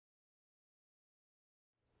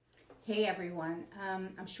Hey everyone,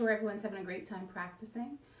 I'm sure everyone's having a great time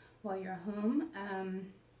practicing while you're home.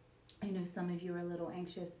 I know some of you are a little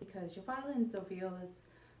anxious because your violins or violas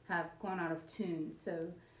have gone out of tune. So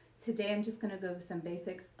today I'm just going to go over some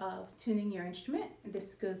basics of tuning your instrument.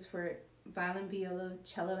 This goes for violin, viola,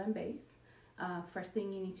 cello, and bass. First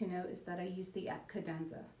thing you need to know is that I use the app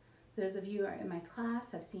Cadenza. Those of you who are in my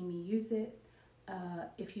class have seen me use it.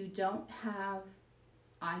 If you don't have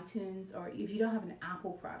iTunes or if you don't have an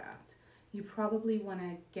Apple product, you probably want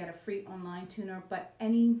to get a free online tuner, but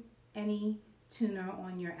any tuner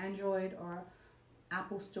on your Android or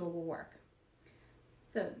Apple store will work.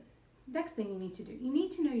 So next thing you need to do, you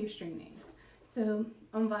need to know your string names. So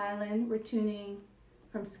on violin, we're tuning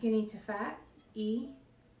from skinny to fat, E,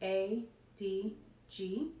 A, D,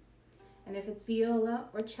 G. And if it's viola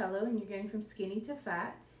or cello and you're going from skinny to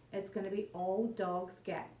fat, it's going to be all dogs,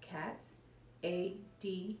 cats, A,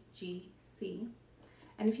 D, G, C.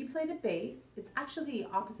 And if you play the bass, it's actually the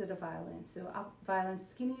opposite of violin. So violin's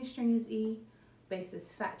skinniest string is E,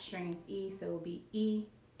 bass's fat string is E, so it will be E,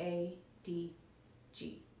 A, D,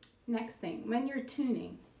 G. Next thing, when you're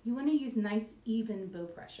tuning, you want to use nice even bow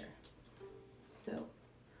pressure. So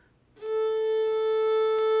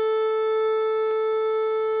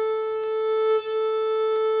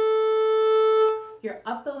your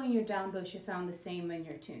up bow and your down bow should sound the same when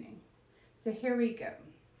you're tuning. So here we go.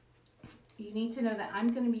 You need to know that I'm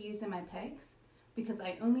going to be using my pegs because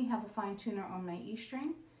I only have a fine tuner on my E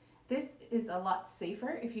string. This is a lot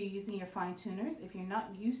safer if you're using your fine tuners. If you're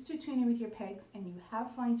not used to tuning with your pegs and you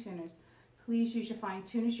have fine tuners, please use your fine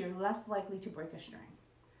tuners. You're less likely to break a string.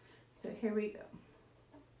 So here we go.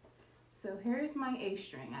 So here's my A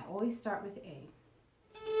string. I always start with A.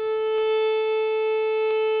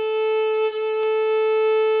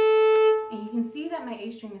 And you can see that my A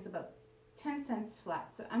string is about 10 cents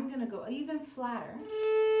flat, so I'm going to go even flatter,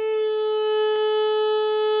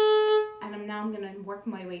 and now I'm going to work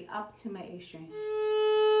my way up to my A string.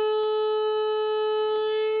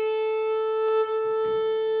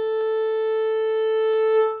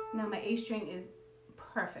 Now my A string is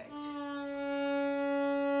perfect.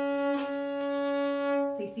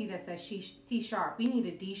 So you see this as C sharp. We need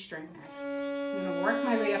a D string next. I'm going to work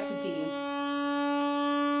my way up to D.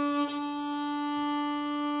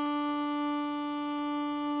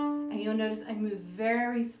 And you'll notice I move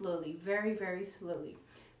very slowly, very slowly.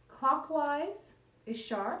 Clockwise is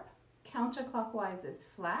sharp, counterclockwise is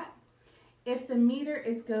flat. If the meter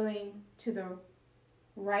is going to the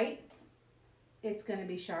right, it's going to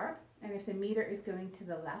be sharp. And if the meter is going to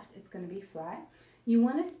the left, it's going to be flat. You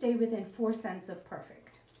want to stay within 4 cents of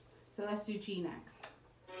perfect. So let's do G next.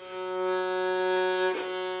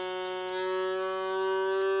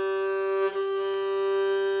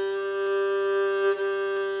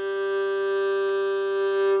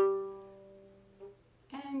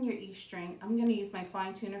 Your E string. I'm going to use my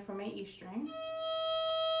fine tuner for my E string.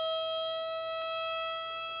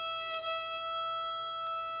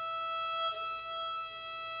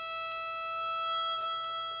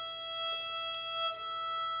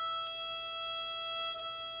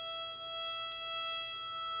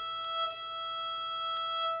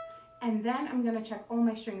 And then I'm going to check all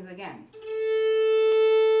my strings again.